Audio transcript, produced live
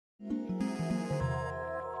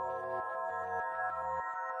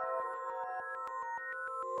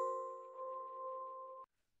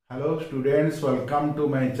Hello students, welcome to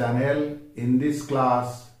my channel. In this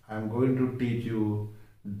class, I am going to teach you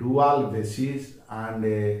dual basis and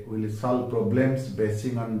will solve problems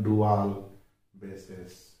based on dual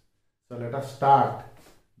basis. So let us start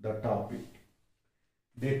the topic.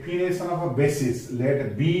 Definition of a basis.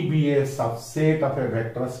 Let B be a subset of a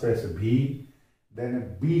vector space V.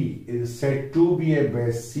 Then B is said to be a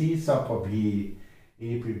basis of a V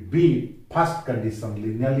if B, first condition,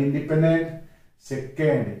 linearly independent.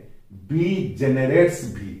 Second, B generates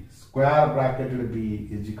V. Square bracketed B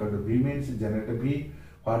is equal to V means generate V.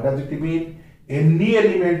 What does it mean? Any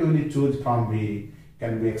element we choose from V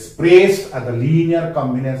can be expressed as a linear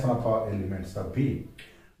combination of elements of V.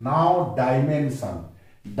 Now dimension.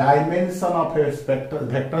 Dimension of a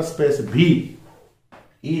vector space V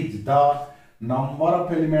is the number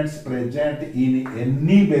of elements present in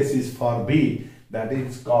any basis for V. That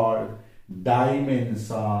is called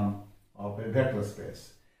dimension of a vector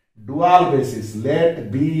space. Dual basis.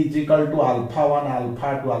 Let B is equal to alpha 1,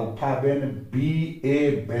 alpha 2, alpha n be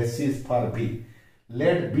a basis for V.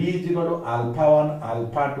 Let B is equal to alpha 1,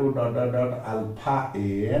 alpha 2, alpha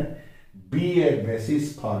n be a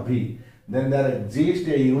basis for V. Then there exists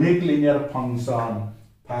a unique linear function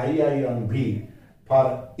phi I on V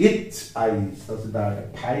for each I, such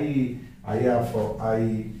that phi I of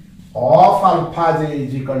alpha j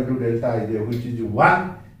is equal to delta ij, which is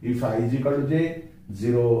 1 if I is equal to j,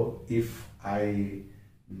 0 if I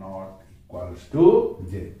not equals to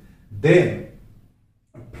j. Then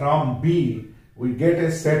from B we get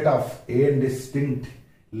a set of n distinct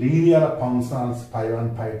linear functions phi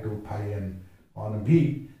 1, phi 2, phi n on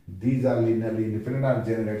V. These are linearly independent and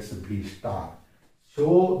generates V star.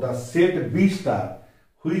 So the set B star,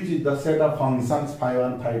 which is the set of functions phi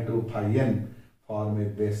 1, phi 2, phi n, form a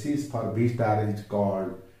basis for B star, is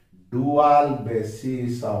called dual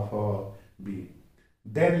basis of B.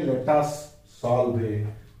 Then let us solve a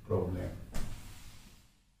problem.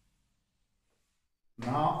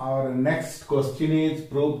 Now our next question is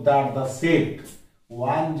prove that the set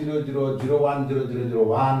 1 0 0 0 1 0 0 0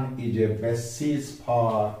 1 is a basis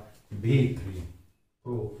for V3.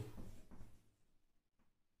 Proof.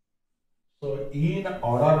 So in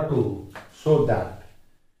order to show that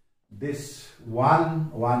this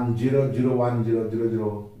 1 1 0 0 1 0 0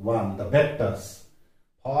 0 1, the vectors,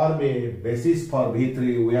 form a basis for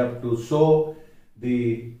V3, we have to show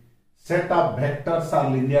the set of vectors are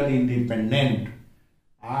linearly independent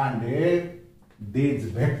and these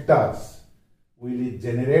vectors will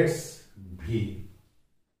generate V.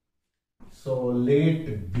 So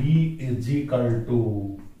let B is equal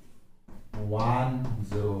to 1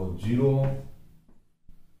 0 0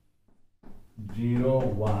 0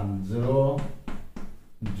 1 0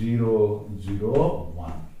 0 0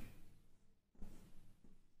 1.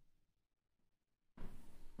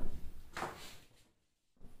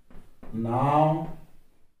 Now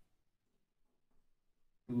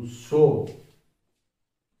to show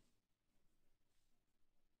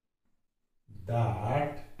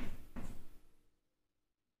that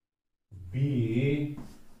B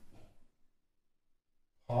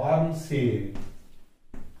forms a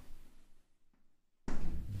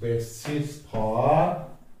basis for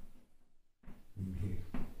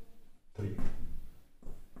V3.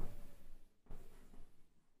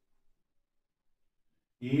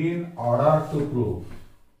 In order to prove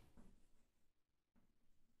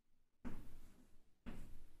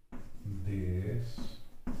this,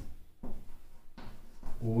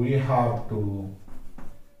 we have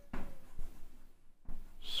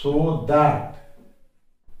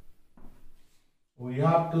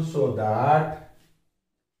to show that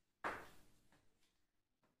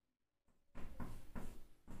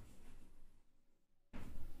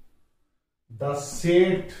the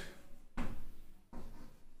set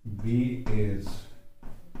B is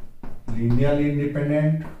linearly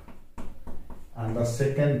independent, and the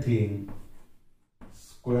second thing,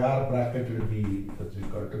 square bracketed B is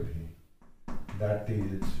equal to V. That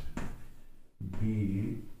is,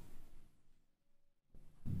 B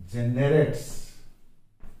generates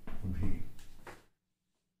V.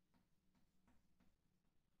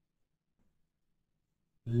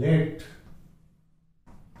 Let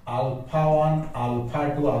alpha 1,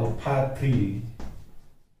 alpha 2, alpha 3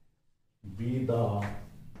 be the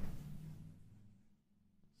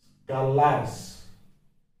scalars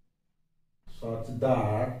such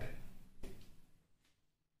that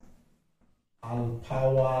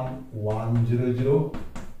alpha 1 1 0 0,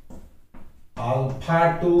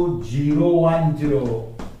 alpha 2 0 1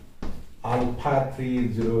 0, alpha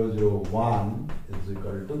 3 0 0 1 is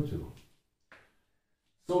equal to 0.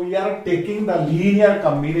 So we are taking the linear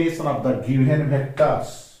combination of the given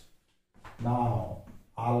vectors Now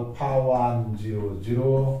alpha 1 0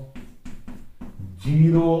 0,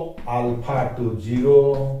 0 alpha 2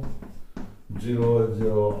 0, 0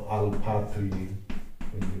 0 alpha 3 is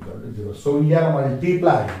equal to 0. So we are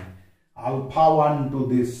multiplying alpha 1 to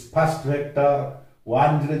this first vector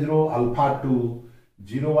 1 0 0, alpha 2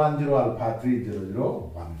 0 1 0, alpha 3 0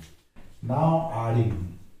 0 1. Now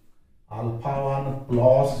adding alpha 1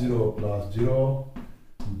 plus 0 plus 0,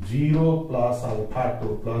 0 plus alpha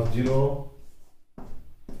 2 plus 0,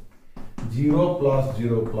 0 plus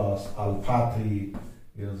 0 plus alpha 3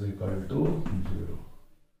 is equal to 0.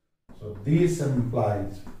 So this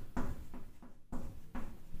implies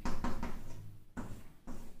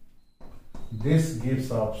this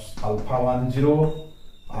gives us alpha 1 0,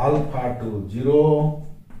 alpha 2 0,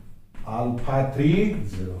 alpha 3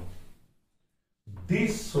 0.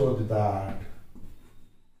 This shows that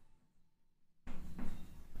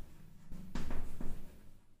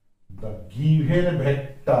the given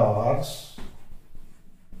vectors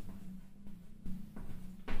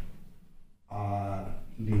are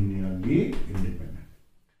linearly independent.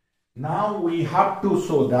 Now we have to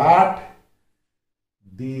show that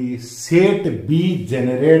the set B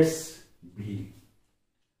generates B.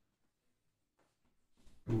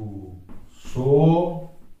 To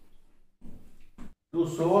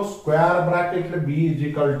show square bracket B is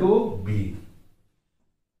equal to B,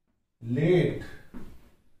 let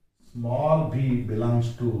small b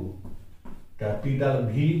belongs to capital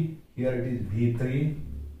B, here it is B3,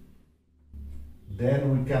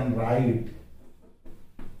 then we can write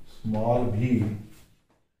small b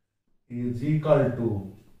is equal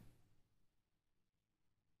to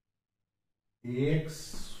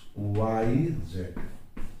x, y, z.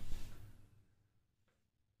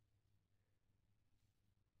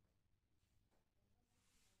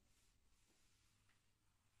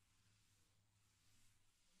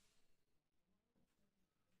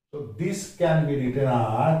 So this can be written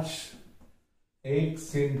as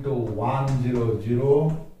x into 1 0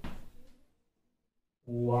 0,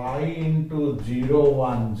 y into 0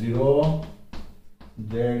 1 0,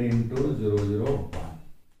 z into 0 0 1.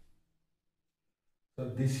 So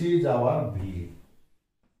this is our B.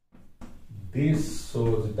 This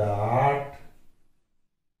shows that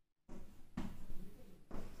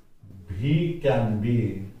B can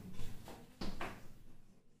be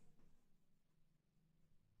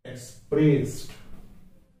expressed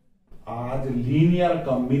as a linear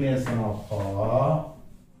combination of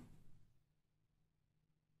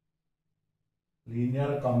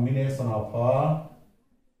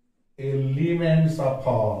elements of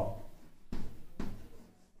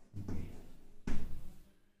B.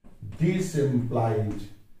 This implies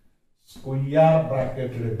square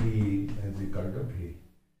bracket B is equal to B.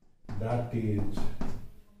 That is,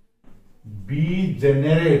 B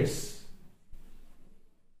generates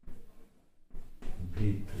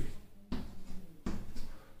B3.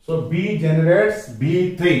 So B generates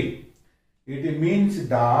B3. It means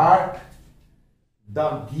that the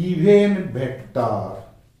given vector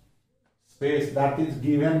space, that is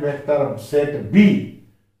given vector set B,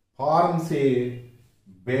 forms a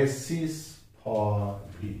basis for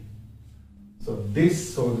B. So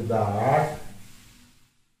this shows that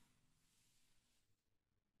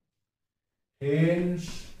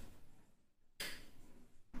hence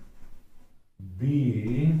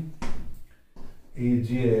B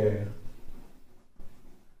is a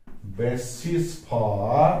basis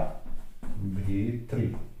for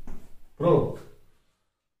B3. Proved.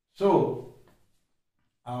 So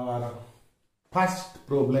our first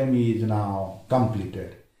problem is now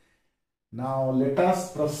completed. Now let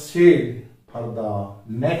us proceed for the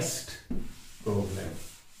next problem.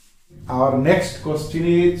 Our next question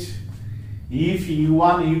is, if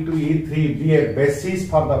E1 into E3 be a basis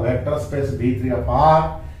for the vector space B3 of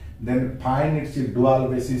R, then find its dual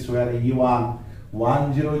basis where E1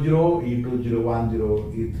 1 0 0, E2 0 1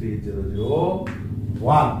 0, E3 0 0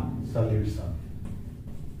 1. Solution.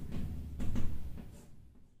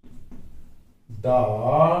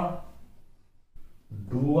 The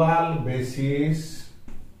dual basis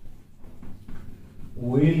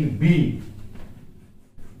will be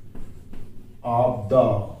of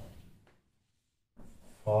the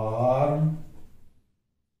form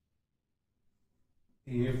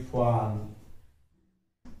F1,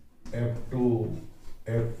 F2,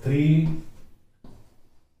 F3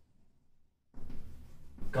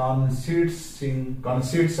 consists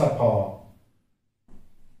of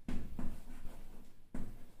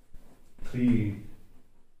three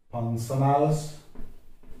functionals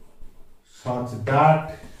such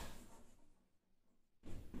that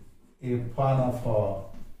F1 of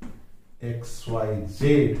x, y,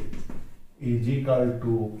 z is equal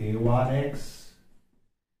to a1x,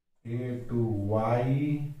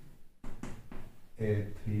 a2y,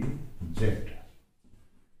 a3z.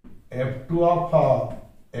 f2 of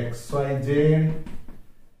xyz,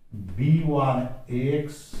 b1x,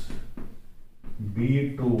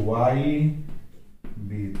 b2y,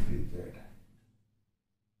 b3z.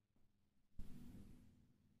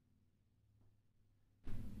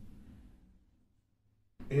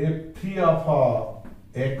 f3 of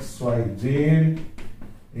xyz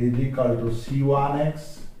is equal to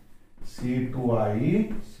c1x,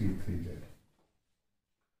 c2y, c3z.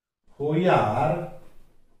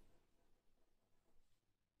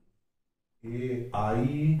 Here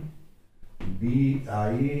ai,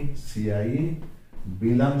 bi, ci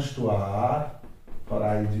belongs to R for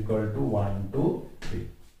I is equal to 1, 2, 3.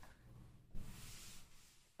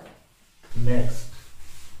 Next,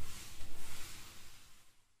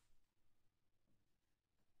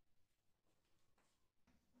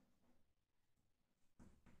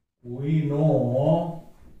 we know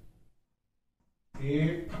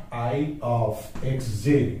if I of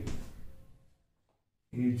xj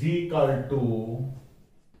is equal to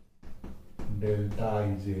delta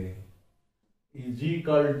ij is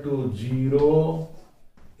equal to 0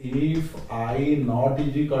 if I not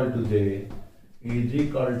is equal to j is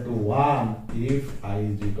equal to 1 if I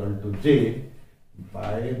is equal to j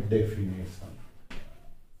by definition.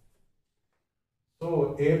 So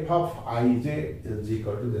f of ij is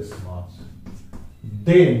equal to this much.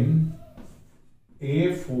 Then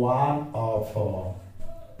f1 of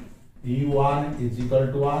e1 is equal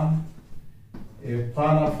to 1,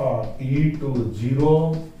 f1 of e2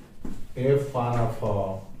 0, f1 of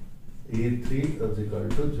e3 is equal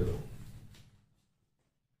to 0.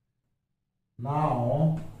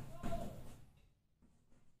 Now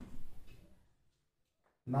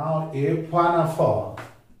f1 of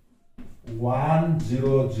 1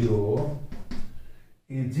 0 0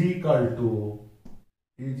 is equal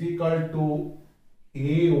to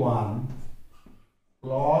a1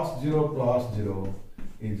 plus 0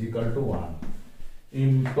 is equal to 1,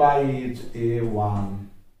 implies a1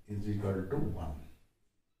 is equal to 1.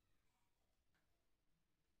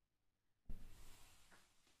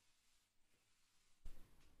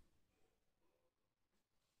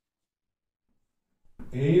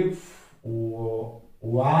 If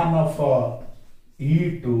 1 of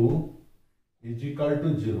e2 is equal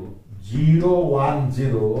to 0, 0 1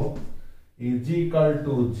 0 is equal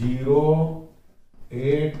to 0,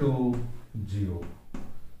 a2 0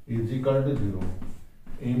 is equal to 0,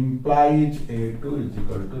 implies a2 is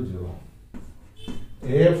equal to 0.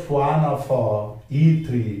 f1 of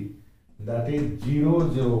e3, that is 0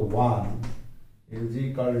 0 1 is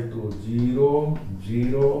equal to 0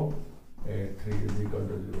 0, a3 is equal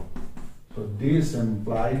to 0. So this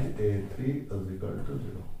implies a3 is equal to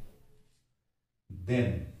 0.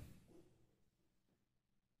 Then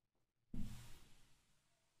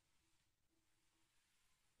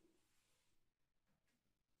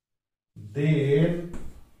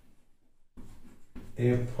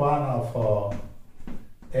f1 of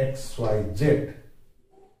xyz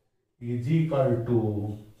is equal to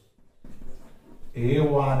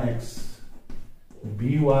a1x,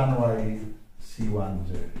 b1y,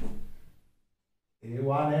 c1z.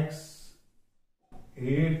 a1x,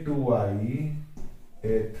 a2y,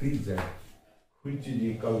 a3z, which is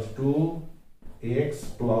equals to x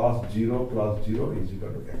plus 0 is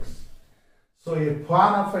equal to x. So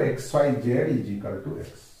f1 of xyz is equal to x.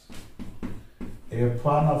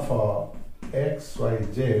 f1 of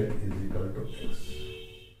xyz is equal to x.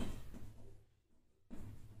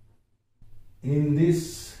 In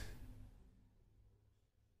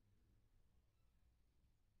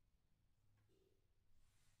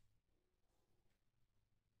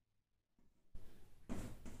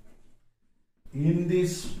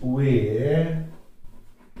this way,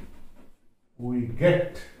 we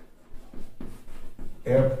get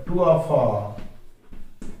f2 of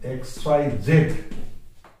xyz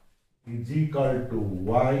is equal to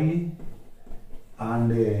y,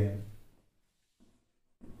 and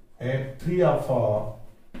f3 of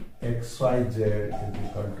xyz is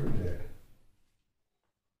equal to z.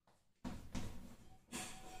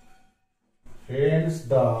 Hence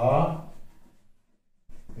the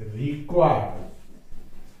required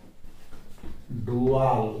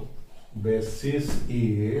dual basis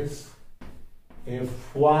is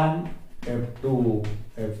f1, f2,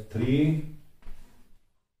 f3,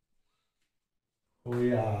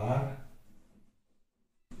 where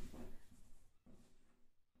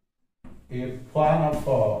f1 of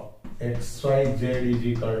xyz is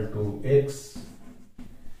equal to x,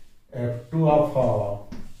 f2 of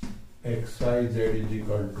xyz is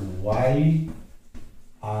equal to y,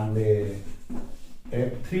 and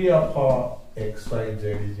f3 of xyz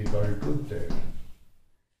is equal to z.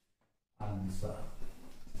 Answer.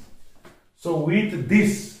 So with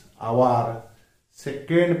this, our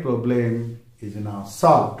second problem is now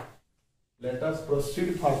solved. Let us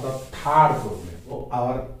proceed for the third problem. So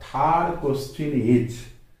our third question is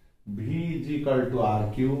V is equal to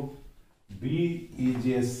R cube. V is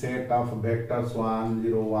a set of vectors 1,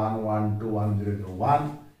 0, 1, 1, 2, 1, 0, 0,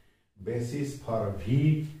 1. Basis for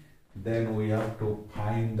V. Then we have to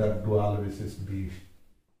find the dual basis B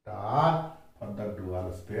star for the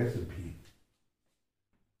dual space V.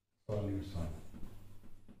 Solution.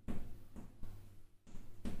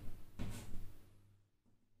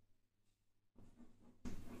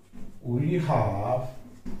 We have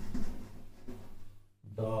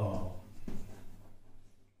the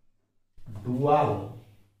dual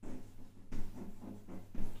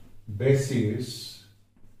basis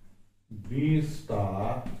B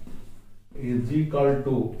star is equal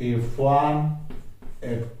to F1,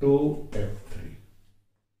 F2, F3,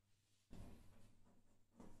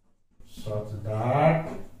 such that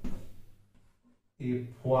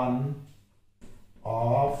F1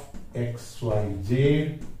 of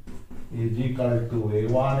xyz is equal to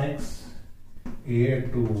A1x,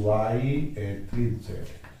 A2y, A3z.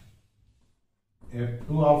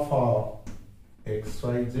 F2 of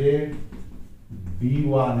xyz,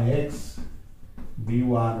 B1x,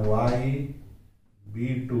 B1y,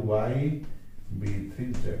 B2y,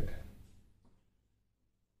 B3z.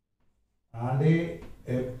 And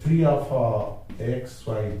F3 of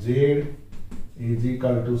xyz is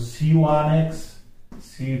equal to C1x,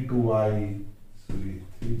 C2y,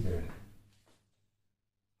 C3z.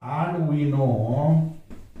 And we know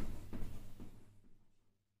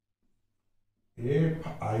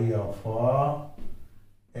Fi of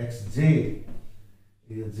xj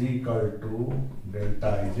is equal to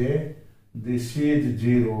delta ij. This is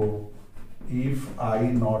 0 if I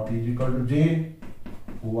not is equal to j,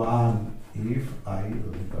 1 if I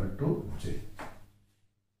is equal to j.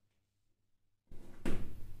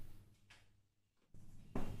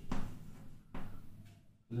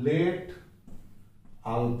 Let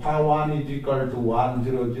alpha 1 is equal to 1,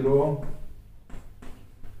 0, 0,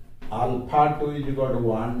 alpha 2 is equal to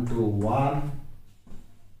 1, 2, 1,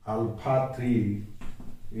 alpha 3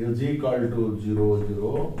 is equal to 0,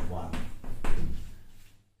 0, 1.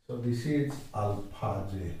 So this is alpha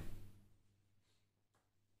j.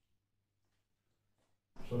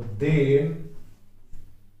 So then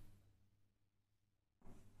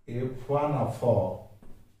f1 of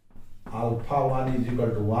alpha 1 is equal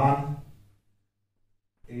to 1,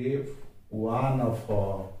 f1 of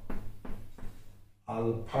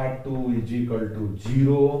alpha 2 is equal to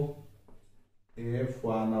 0,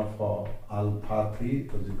 f1 of alpha 3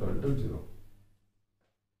 is equal to 0.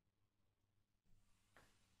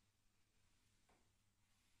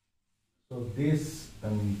 So this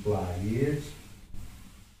implies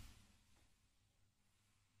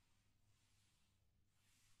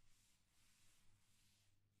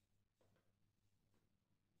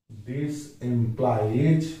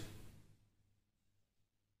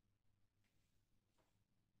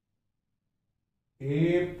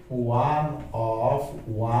f1 of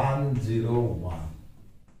 1, 0, 1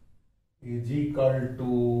 is equal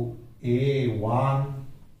to a1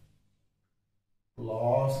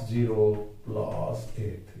 plus 0 plus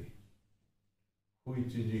a3,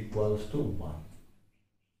 which is equals to 1.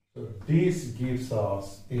 So this gives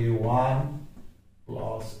us a1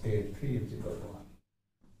 plus a3 is equal to 1.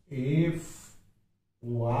 If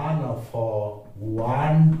 1 of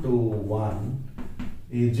 1 to 1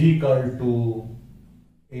 is equal to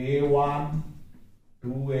a1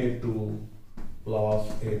 2a2 plus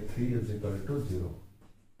a3 is equal to 0.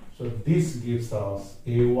 So this gives us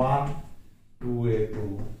a1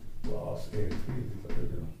 2a2 plus a3 is equal to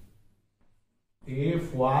 0.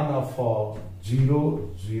 If 1 of 0,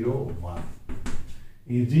 0, 1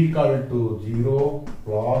 is equal to 0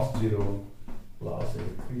 plus 0 plus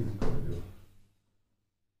a3 is equal to 0,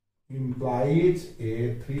 implies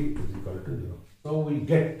a3 is equal to 0. So we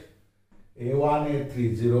get a1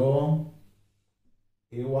 a3 0,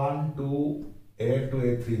 a1 2 a2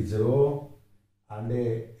 a3 0, and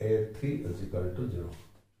a3 is equal to 0.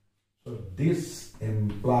 So this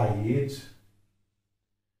implies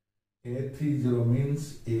a3 0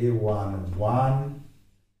 means a1 1,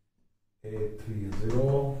 a3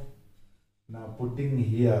 0. Now putting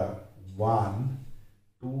here 1,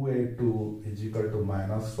 2a2 is equal to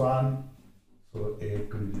minus 1, so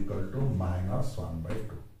a2 is equal to minus 1 by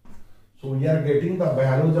 2. So we are getting the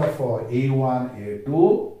values of A1, A2,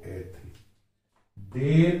 A3.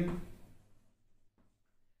 Then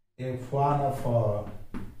F1 of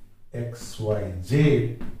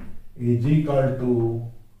XYZ is equal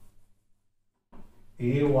to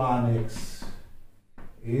A1X,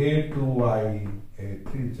 A2Y,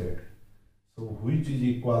 A3Z. So which is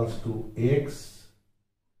equals to X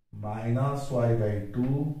minus Y by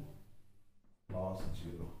 2 plus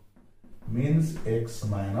 0. Means X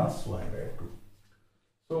minus Y by 2.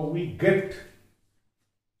 So we get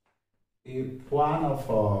F1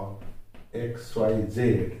 of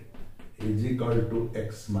XYZ is equal to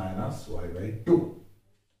X minus Y by 2.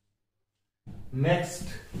 Next,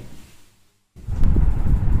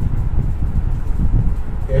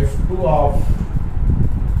 F2 of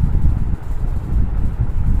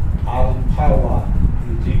alpha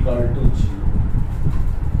 1 is equal to 0.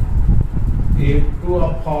 F2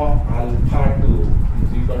 of alpha 2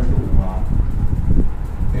 is equal to 1.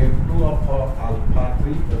 F2 of alpha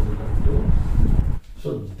 3 is equal to. So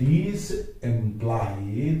this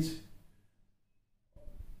implies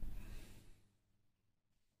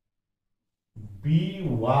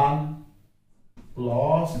B1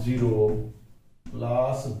 plus 0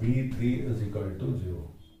 plus B3 is equal to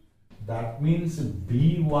 0. That means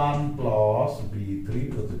B1 plus B3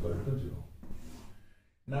 is equal to 0.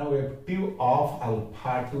 Now F2 of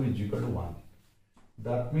alpha 2 is equal to 1.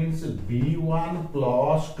 That means B1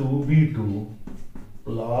 plus 2B2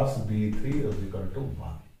 plus B3 is equal to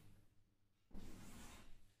 1.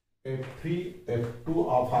 F2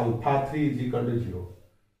 of alpha 3 is equal to 0.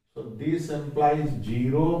 So this implies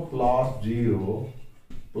 0 plus 0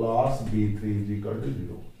 plus B3 is equal to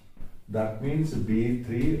 0. That means B3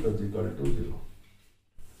 is equal to 0.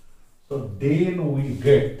 So then we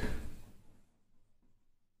get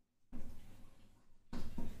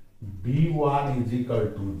B1 is equal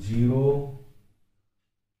to 0,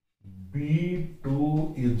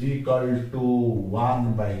 B2 is equal to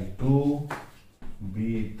 1 by 2,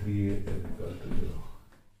 B3 is equal to 0.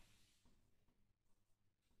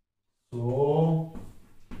 So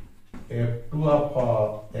F2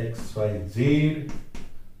 of XYZ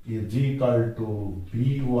is equal to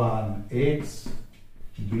B1X,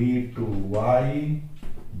 B2Y,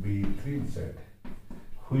 B3Z,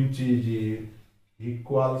 which is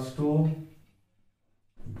equals to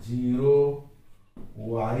 0,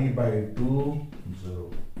 Y by 2,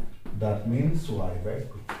 0. That means Y by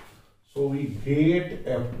 2. So we get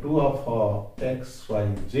F2 of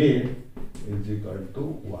XYZ is equal to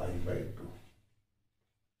Y by 2.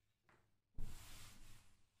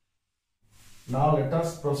 Now let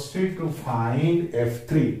us proceed to find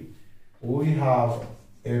F3. We have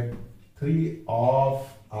F3 of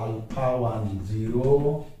alpha 1,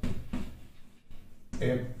 0,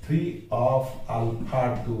 F3 of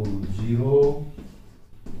alpha 2, 0,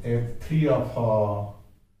 F3 of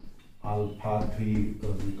alpha 3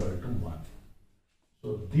 is equal to 1. So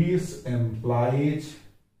this implies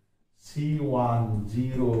C1,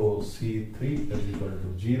 0, C3 is equal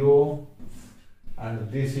to 0,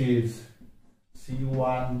 and this is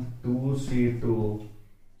C1, 2, C2,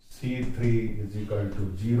 C3 is equal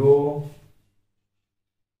to 0,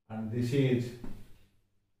 and this is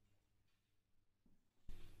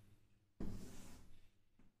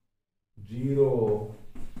zero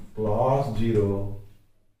plus 0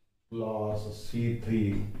 plus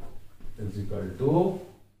C3 is equal to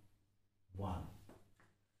 1.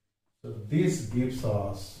 So this gives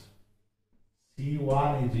us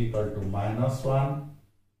C1 is equal to minus 1,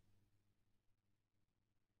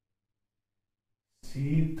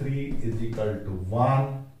 C3 is equal to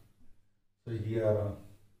 1. So here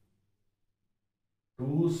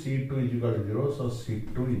 2C2 is equal to 0, so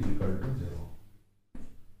C2 is equal to 0.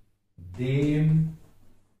 Then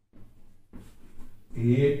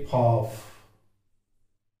F3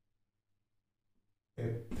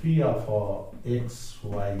 of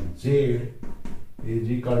XYZ is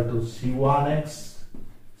equal to C1X,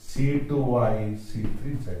 C2Y,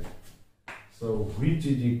 C3Z. So which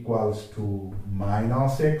is equals to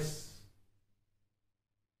minus X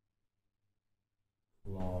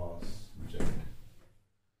plus Z.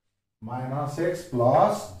 Minus X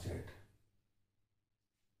plus Z.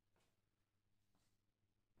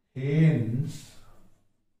 Hence,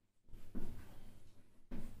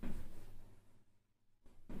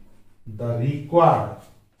 the required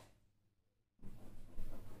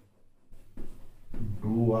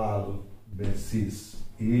dual basis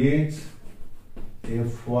is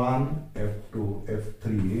F1, F2,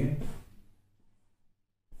 F3,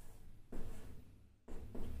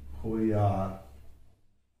 where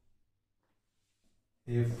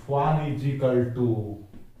F1 is equal to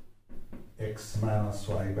x minus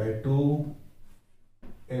y by 2,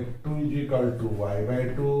 f2 is equal to y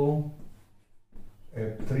by 2,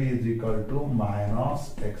 f3 is equal to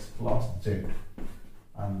minus x plus z.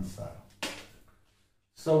 Answer.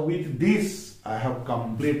 So with this I have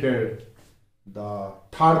completed the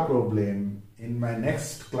third problem. In my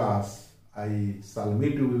next class I shall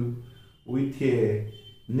meet you with a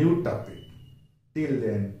new topic. Till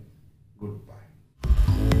then, goodbye.